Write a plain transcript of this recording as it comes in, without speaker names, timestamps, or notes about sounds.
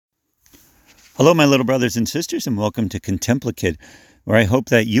Hello, my little brothers and sisters, and welcome to Contemplicate, where I hope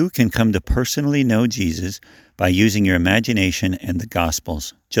that you can come to personally know Jesus by using your imagination and the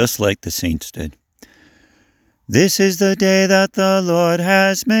Gospels, just like the saints did. This is the day that the Lord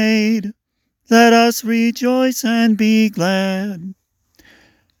has made. Let us rejoice and be glad.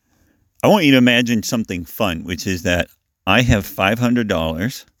 I want you to imagine something fun, which is that I have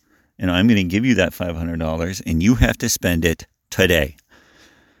 $500, and I'm going to give you that $500, and you have to spend it today.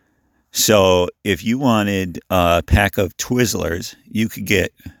 So if you wanted a pack of Twizzlers, you could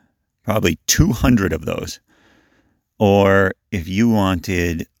get probably 200 of those. Or if you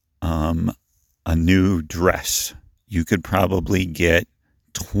wanted a new dress, you could probably get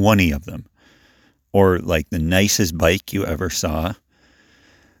 20 of them. Or like the nicest bike you ever saw.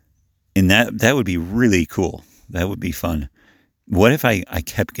 And that would be really cool. That would be fun. What if I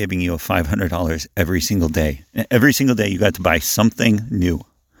kept giving you $500 every single day? Every single day you got to buy something new.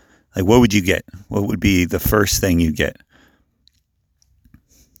 Like, what would you get? What would be the first thing you get?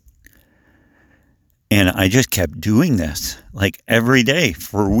 And I just kept doing this, like every day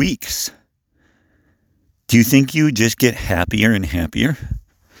for weeks. Do you think you just get happier and happier?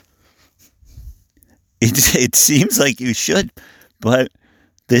 It seems like you should, but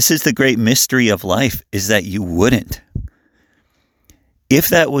this is the great mystery of life, is that you wouldn't. If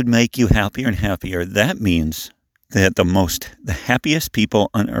that would make you happier and happier, that means that the happiest people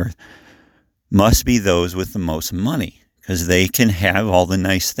on earth must be those with the most money, because they can have all the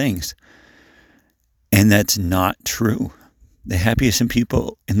nice things. And that's not true. The happiest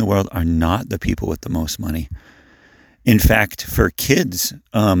people in the world are not the people with the most money. In fact, for kids,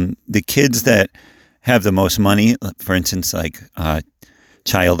 the kids that have the most money, for instance, like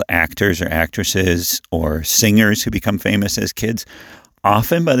child actors or actresses or singers who become famous as kids,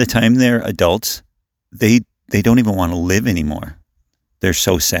 often by the time they're adults, they don't even want to live anymore. They're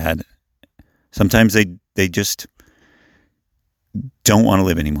so sad. Sometimes they just don't want to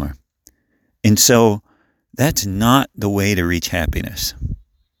live anymore. And so that's not the way to reach happiness.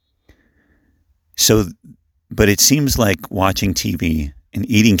 So, but it seems like watching TV and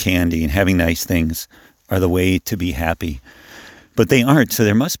eating candy and having nice things are the way to be happy. But they aren't. So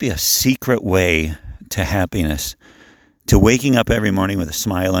there must be a secret way to happiness. To waking up every morning with a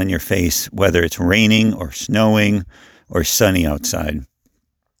smile on your face, whether it's raining or snowing or sunny outside.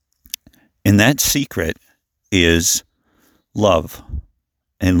 And that secret is love.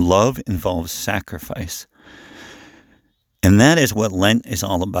 And love involves sacrifice. And that is what Lent is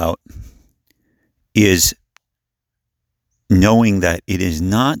all about, is knowing that it is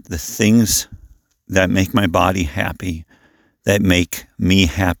not the things that make my body happy that make me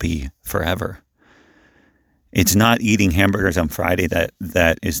happy forever. It's not eating hamburgers on Friday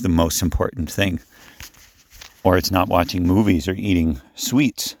that is the most important thing. Or it's not watching movies or eating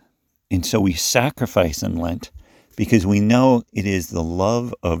sweets. And so we sacrifice in Lent because we know it is the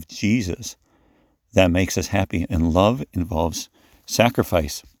love of Jesus that makes us happy. And love involves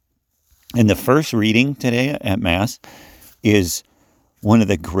sacrifice. And the first reading today at Mass is one of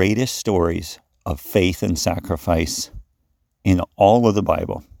the greatest stories of faith and sacrifice in all of the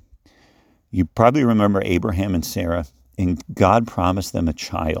Bible. You probably remember Abraham and Sarah, and God promised them a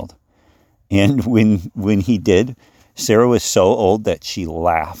child. And when he did, Sarah was so old that she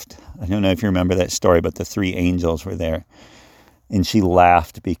laughed. I don't know if you remember that story, but the 3 angels were there. And she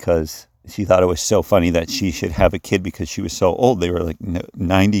laughed because she thought it was so funny that she should have a kid because she was so old. They were like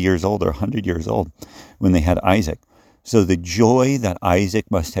 90 years old or 100 years old when they had Isaac. So the joy that Isaac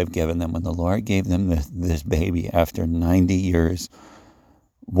must have given them when the Lord gave them this baby after 90 years,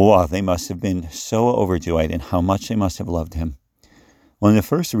 wow, they must have been so overjoyed, and how much they must have loved him. Well, in the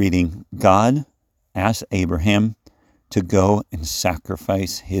first reading, God asked Abraham to go and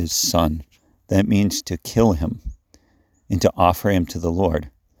sacrifice his son. That means to kill him and to offer him to the Lord.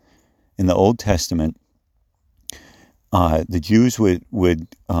 In the Old Testament, the Jews would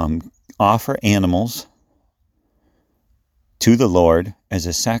offer animals to the Lord as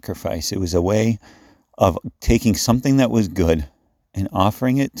a sacrifice. It was a way of taking something that was good and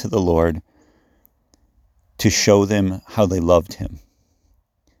offering it to the Lord to show them how they loved him.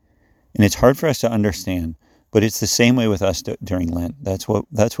 And it's hard for us to understand, but it's the same way with us during Lent. That's what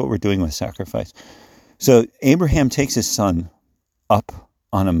we're doing with sacrifice. So Abraham takes his son up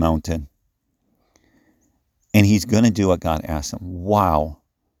on a mountain, and he's going to do what God asked him. Wow.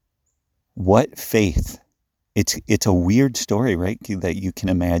 What faith. It's a weird story, right? That you can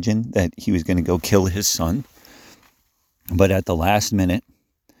imagine that he was going to go kill his son. But at the last minute,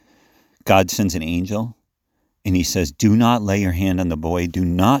 God sends an angel, and he says, do not lay your hand on the boy. Do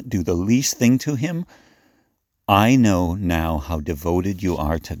not do the least thing to him. I know now how devoted you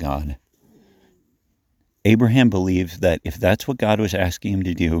are to God. Abraham believed that if that's what God was asking him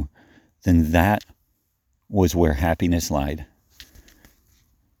to do, then that was where happiness lied.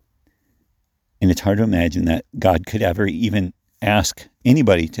 And it's hard to imagine that God could ever even ask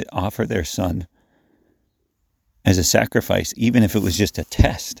anybody to offer their son as a sacrifice, even if it was just a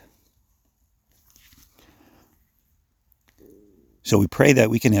test. So we pray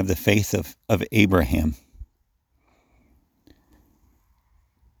that we can have the faith of Abraham.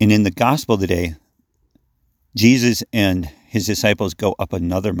 And in the gospel today, Jesus and his disciples go up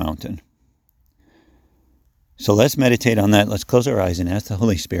another mountain. So let's meditate on that. Let's close our eyes and ask the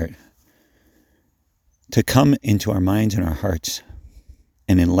Holy Spirit to come into our minds and our hearts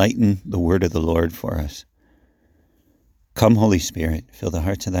and enlighten the word of the Lord for us. Come, Holy Spirit, fill the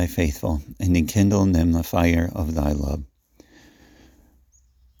hearts of thy faithful, and enkindle in them the fire of thy love.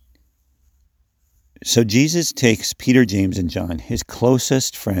 So Jesus takes Peter, James, and John, his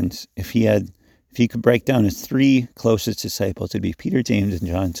closest friends. If he could break down his three closest disciples, it'd be Peter, James, and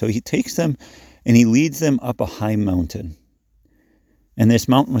John. So he takes them and he leads them up a high mountain. And this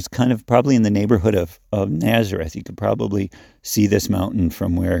mountain was kind of probably in the neighborhood of Nazareth. You could probably see this mountain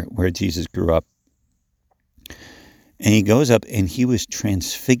from where Jesus grew up. And he goes up and he was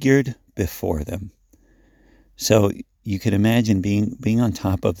transfigured before them. So you could imagine being on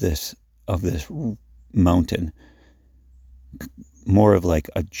top of this mountain, more of like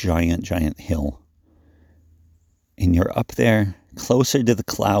a giant hill. And you're up there closer to the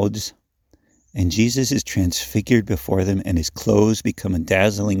clouds, and Jesus is transfigured before them, and his clothes become a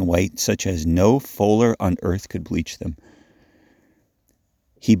dazzling white, such as no fuller on earth could bleach them.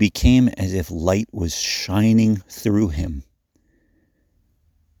 He became as if light was shining through him.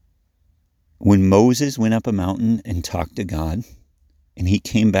 When Moses went up a mountain and talked to God, and he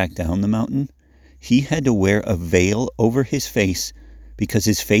came back down the mountain, he had to wear a veil over his face because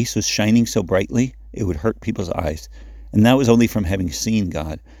his face was shining so brightly, it would hurt people's eyes. And that was only from having seen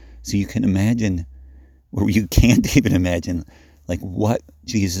God. So you can imagine, or you can't even imagine, like what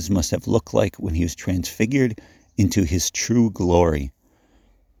Jesus must have looked like when he was transfigured into his true glory.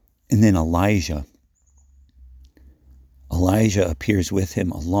 And then Elijah appears with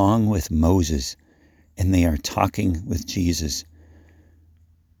him along with Moses, and they are talking with Jesus.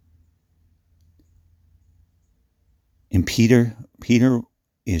 And Peter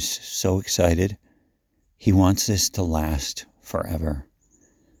is so excited. He wants this to last forever.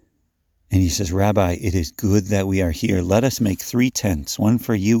 And he says, Rabbi, it is good that we are here. Let us make 3 tents, one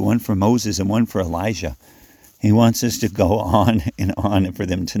for you, one for Moses, and one for Elijah. He wants us to go on and for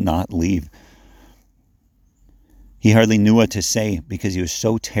them to not leave. He hardly knew what to say because he was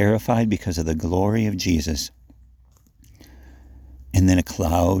so terrified because of the glory of Jesus. And then a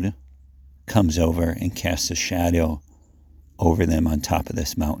cloud comes over and casts a shadow over them on top of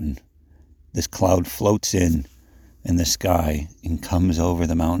this mountain. This cloud floats in the sky and comes over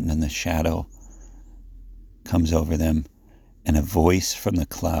the mountain, and the shadow comes over them. And a voice from the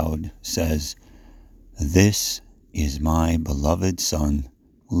cloud says, "This is my beloved Son.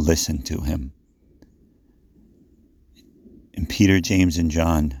 Listen to him." And Peter, James, and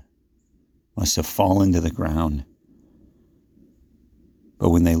John must have fallen to the ground. But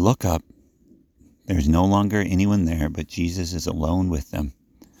when they look up, there's no longer anyone there, but Jesus is alone with them.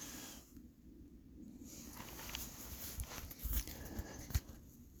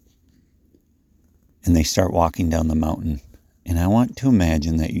 And they start walking down the mountain. And I want to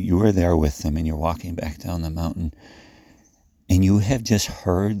imagine that you are there with them and you're walking back down the mountain. And you have just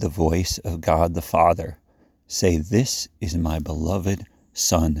heard the voice of God the Father say, "This is my beloved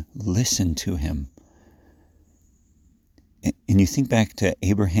Son. Listen to him." And you think back to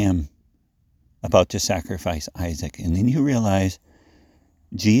Abraham about to sacrifice Isaac. And then you realize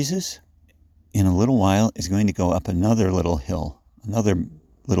Jesus, in a little while, is going to go up another little hill, another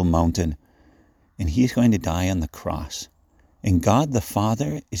little mountain. And he's going to die on the cross. And God the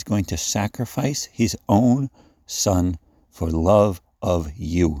Father is going to sacrifice his own Son for love of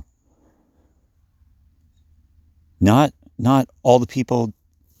you. Not all the people,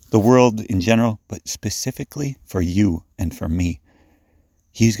 the world in general, but specifically for you and for me.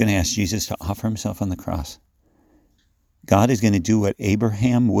 He's going to ask Jesus to offer himself on the cross. God is going to do what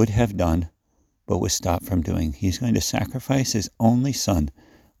Abraham would have done, but was stopped from doing. He's going to sacrifice his only Son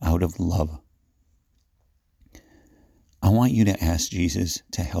out of love. I want you to ask Jesus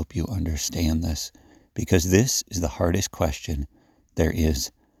to help you understand this, because this is the hardest question there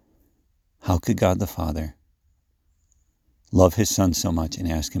is. How could God the Father love his Son so much and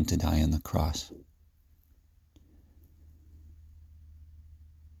ask him to die on the cross?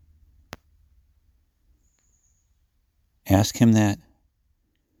 Ask him that,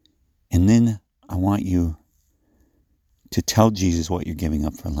 and then I want you to tell Jesus what you're giving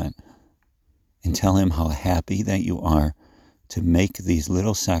up for Lent and tell him how happy that you are to make these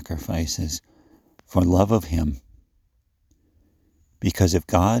little sacrifices for love of him. Because if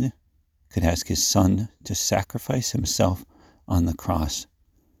God could ask his Son to sacrifice himself on the cross,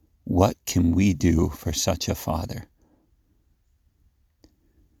 what can we do for such a Father?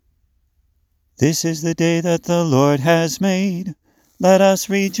 This is the day that the Lord has made. Let us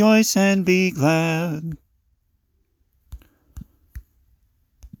rejoice and be glad.